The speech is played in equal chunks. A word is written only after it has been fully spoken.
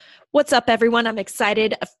What's up, everyone? I'm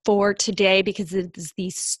excited for today because it is the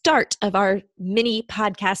start of our mini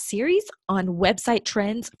podcast series on website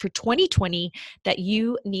trends for 2020 that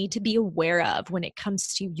you need to be aware of when it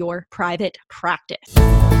comes to your private practice.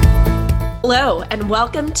 Hello, and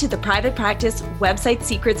welcome to the Private Practice Website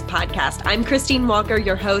Secrets podcast. I'm Christine Walker,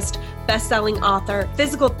 your host, best-selling author,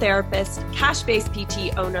 physical therapist, cash-based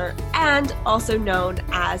PT owner, and also known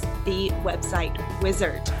as the Website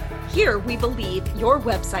Wizard. Here, we believe your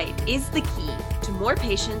website is the key to more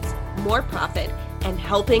patients, more profit, and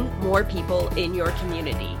helping more people in your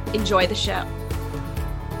community. Enjoy the show.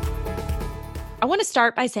 I want to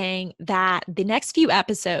start by saying that the next few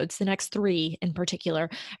episodes, the next 3 in particular, are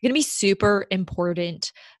going to be super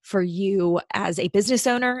important for you as a business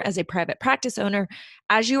owner, as a private practice owner,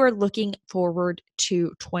 as you are looking forward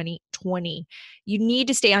to 2020. You need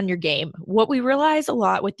to stay on your game. What we realize a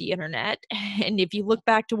lot with the internet, and if you look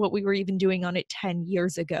back to what we were even doing on it 10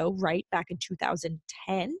 years ago, right, back in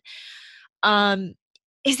 2010,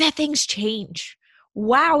 is that things change.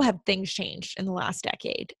 Wow, have things changed in the last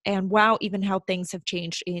decade. And wow, even how things have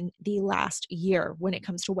changed in the last year when it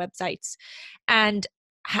comes to websites and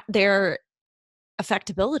their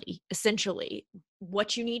effectability, essentially.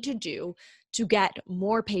 What you need to do to get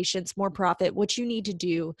more patients, more profit, what you need to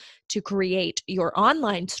do to create your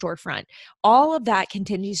online storefront. All of that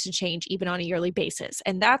continues to change even on a yearly basis.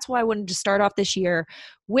 And that's why I wanted to start off this year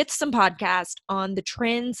with some podcast on the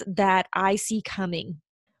trends that I see coming.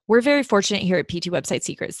 We're very fortunate here at PT Website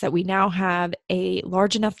Secrets that we now have a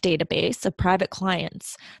large enough database of private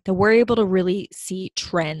clients that we're able to really see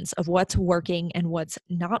trends of what's working and what's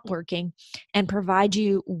not working and provide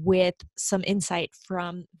you with some insight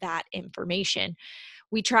from that information.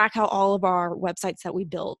 We track how all of our websites that we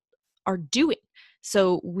built are doing.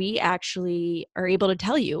 So we actually are able to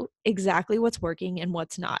tell you exactly what's working and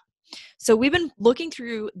what's not. So we've been looking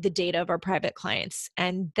through the data of our private clients,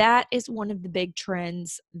 and that is one of the big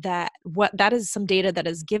trends that is some data that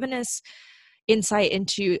has given us insight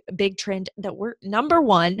into a big trend that number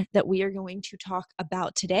one that we are going to talk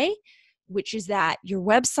about today, which is that your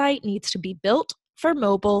website needs to be built for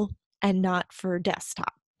mobile and not for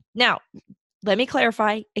desktop. Now, let me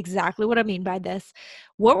clarify exactly what I mean by this.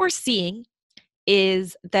 What we're seeing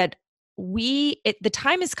is that the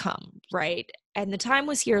time has come, right? And the time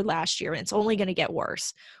was here last year, and it's only going to get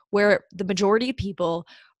worse, where the majority of people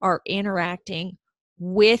are interacting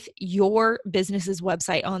with your business's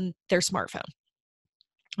website on their smartphone.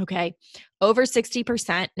 Okay. Over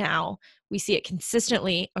 60% now, we see it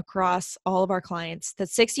consistently across all of our clients that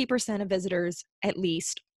 60% of visitors at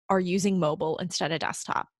least are using mobile instead of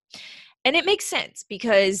desktop. And it makes sense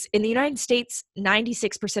because in the United States,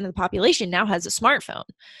 96% of the population now has a smartphone.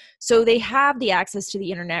 So they have the access to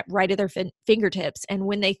the internet right at their fingertips. And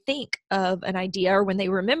when they think of an idea or when they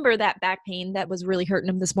remember that back pain that was really hurting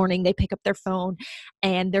them this morning, they pick up their phone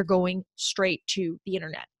and they're going straight to the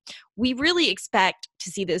internet. We really expect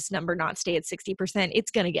to see this number not stay at 60%.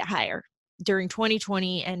 It's going to get higher during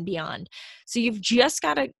 2020 and beyond. So you've just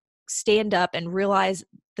got to stand up and realize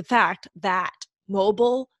the fact that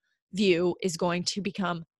mobile view is going to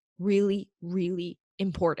become really, really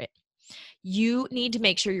important. You need to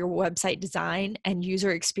make sure your website design and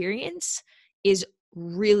user experience is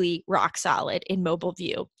really rock solid in mobile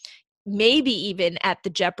view, maybe even at the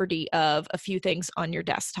jeopardy of a few things on your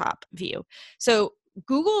desktop view. So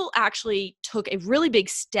Google actually took a really big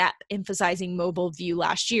step emphasizing mobile view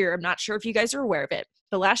last year. I'm not sure if you guys are aware of it,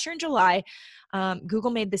 but last year in July,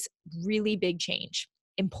 Google made this really big change.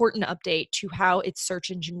 Important update to how its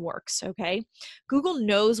search engine works, okay? Google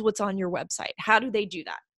knows what's on your website. How do they do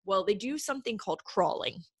that? Well, they do something called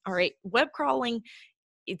crawling, all right? Web crawling,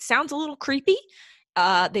 it sounds a little creepy.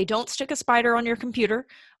 They don't stick a spider on your computer,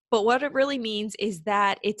 but what it really means is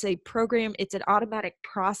that it's a program, it's an automatic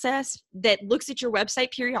process that looks at your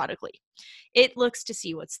website periodically. It looks to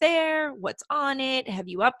see what's there, what's on it, have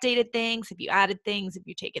you updated things, have you added things, have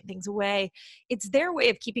you taken things away. It's their way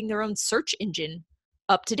of keeping their own search engine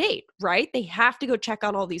up to date, right? They have to go check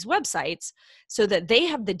out all these websites so that they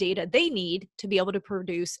have the data they need to be able to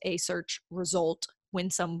produce a search result when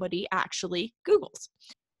somebody actually Googles.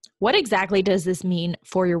 What exactly does this mean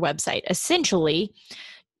for your website? Essentially,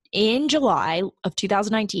 in July of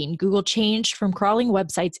 2019, Google changed from crawling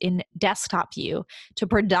websites in desktop view to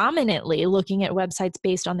predominantly looking at websites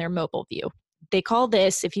based on their mobile view. They call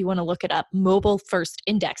this, if you want to look it up, mobile first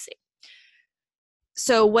indexing.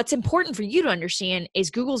 So what's important for you to understand is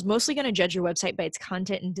Google's mostly going to judge your website by its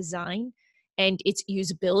content and design and its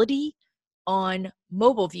usability on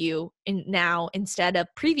mobile view now instead of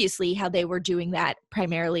previously how they were doing that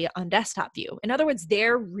primarily on desktop view. In other words,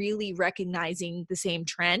 they're really recognizing the same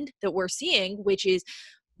trend that we're seeing, which is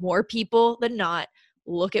more people than not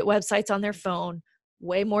look at websites on their phone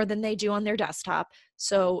way more than they do on their desktop.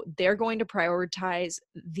 So they're going to prioritize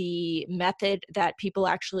the method that people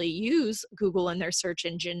actually use Google in their search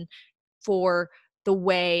engine for the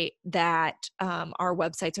way that our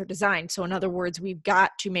websites are designed. So in other words, we've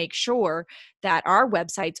got to make sure that our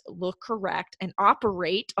websites look correct and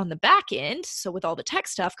operate on the back end, so with all the tech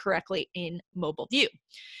stuff, correctly in mobile view.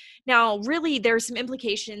 Now, really, there's some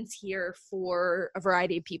implications here for a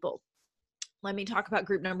variety of people. Let me talk about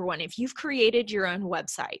group number one. If you've created your own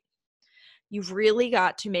website, you've really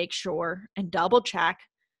got to make sure and double check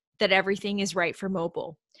that everything is right for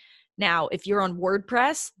mobile. Now, if you're on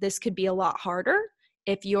WordPress, this could be a lot harder.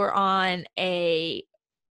 If you're on a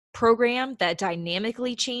program that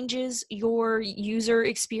dynamically changes your user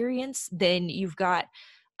experience, then you've got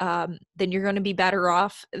then you're going to be better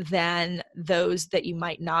off than those that you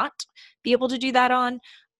might not be able to do that on.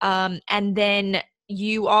 And then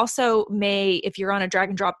you also may, if you're on a drag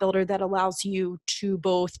and drop builder that allows you to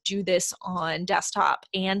both do this on desktop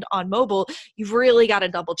and on mobile, you've really got to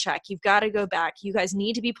double check. You've got to go back. You guys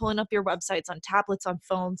need to be pulling up your websites on tablets, on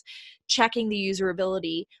phones, checking the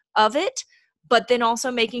usability of it, but then also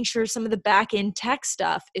making sure some of the back end tech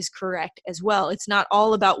stuff is correct as well. It's not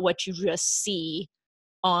all about what you just see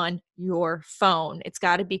on your phone. It's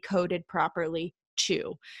got to be coded properly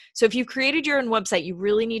too. So if you've created your own website, you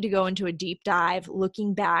really need to go into a deep dive,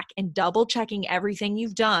 looking back and double checking everything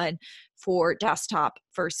you've done for desktop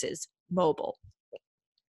versus mobile.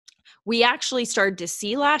 We actually started to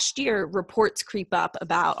see last year reports creep up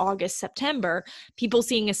about August, September, people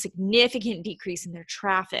seeing a significant decrease in their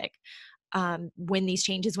traffic when these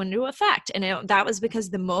changes went into effect. And that was because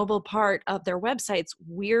the mobile part of their websites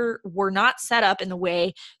were not set up in the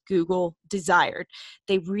way Google desired.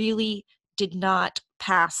 They really did not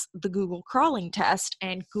pass the Google crawling test,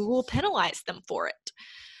 and Google penalized them for it.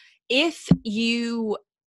 If you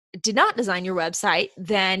did not design your website,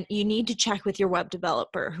 then you need to check with your web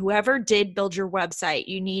developer. Whoever did build your website,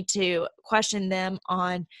 you need to question them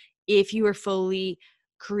on if you are fully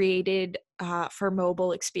created for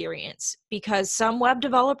mobile experience, because some web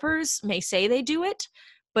developers may say they do it,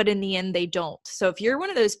 but in the end they don't. So if you're one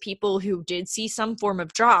of those people who did see some form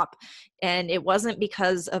of drop and it wasn't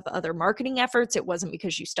because of other marketing efforts, it wasn't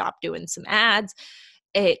because you stopped doing some ads,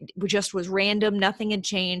 it just was random, nothing had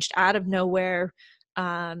changed out of nowhere,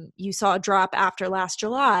 you saw a drop after last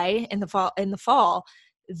July in the fall,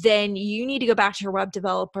 then you need to go back to your web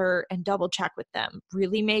developer and double check with them.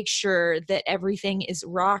 Really make sure that everything is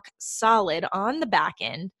rock solid on the back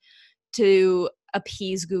end to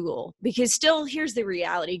appease Google. Because still, here's the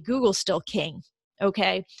reality, Google's still king,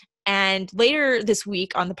 okay? And later this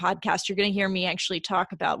week on the podcast, you're going to hear me actually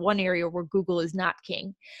talk about one area where Google is not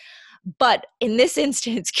king. But in this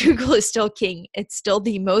instance, Google is still king. It's still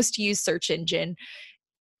the most used search engine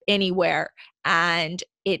anywhere. And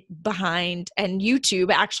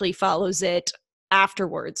YouTube actually follows it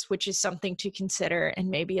afterwards, which is something to consider and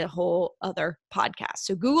maybe a whole other podcast.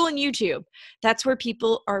 So Google and YouTube, that's where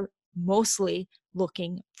people are mostly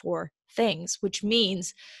looking for things, which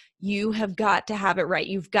means you have got to have it right.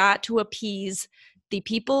 You've got to appease the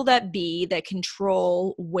people that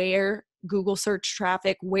control where Google search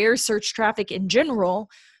traffic, where search traffic in general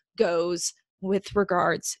goes with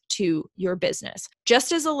regards to your business.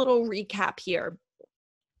 Just as a little recap here,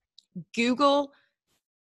 Google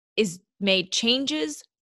is made changes,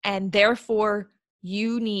 and therefore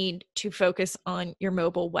you need to focus on your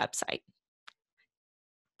mobile website.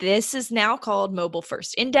 This is now called mobile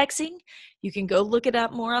first indexing. You can go look it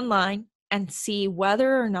up more online and see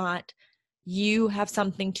whether or not you have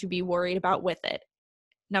something to be worried about with it.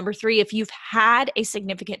 Number 3, if you've had a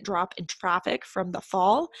significant drop in traffic from the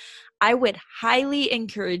fall, I would highly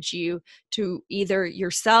encourage you to either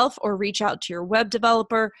yourself or reach out to your web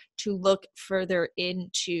developer to look further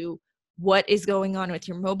into what is going on with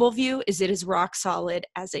your mobile view. Is it as rock solid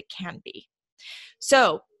as it can be?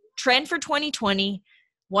 So, trend for 2020,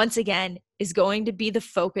 once again, is going to be the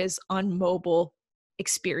focus on mobile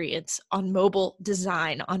experience, on mobile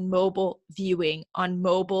design, on mobile viewing, on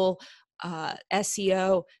mobile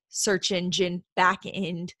SEO, search engine, back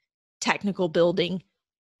end, technical building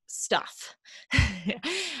stuff.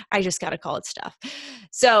 I just got to call it stuff.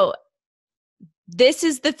 So this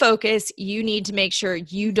is the focus you need to make sure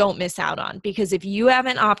you don't miss out on, because if you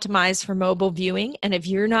haven't optimized for mobile viewing and if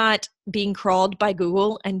you're not being crawled by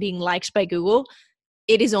Google and being liked by Google,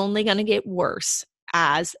 it is only going to get worse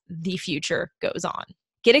as the future goes on.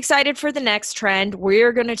 Get excited for the next trend.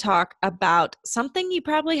 We're going to talk about something you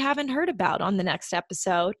probably haven't heard about on the next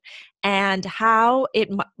episode and how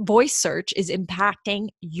voice search is impacting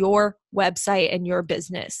your website and your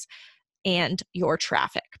business and your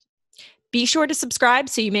traffic. Be sure to subscribe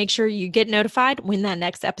so you make sure you get notified when that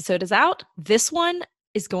next episode is out. This one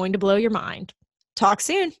is going to blow your mind. Talk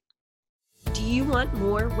soon. Do you want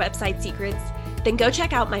more website secrets? Then go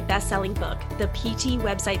check out my best-selling book, The PT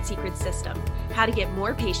Website Secrets System, How to Get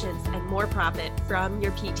More Patients and More Profit from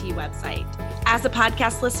Your PT Website. As a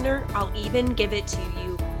podcast listener, I'll even give it to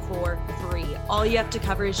you for free. All you have to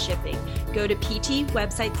cover is shipping. Go to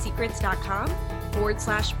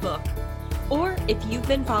ptwebsitesecrets.com/book. Or if you've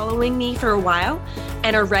been following me for a while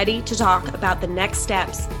and are ready to talk about the next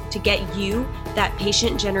steps to get you that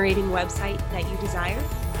patient-generating website that you desire,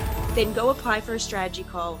 then go apply for a strategy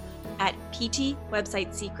call at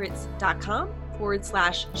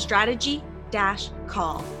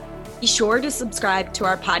ptwebsitesecrets.com/strategy-call. Be sure to subscribe to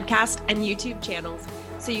our podcast and YouTube channels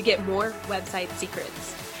so you get more website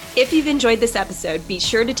secrets. If you've enjoyed this episode, be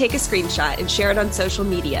sure to take a screenshot and share it on social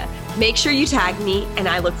media. Make sure you tag me, and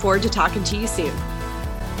I look forward to talking to you soon.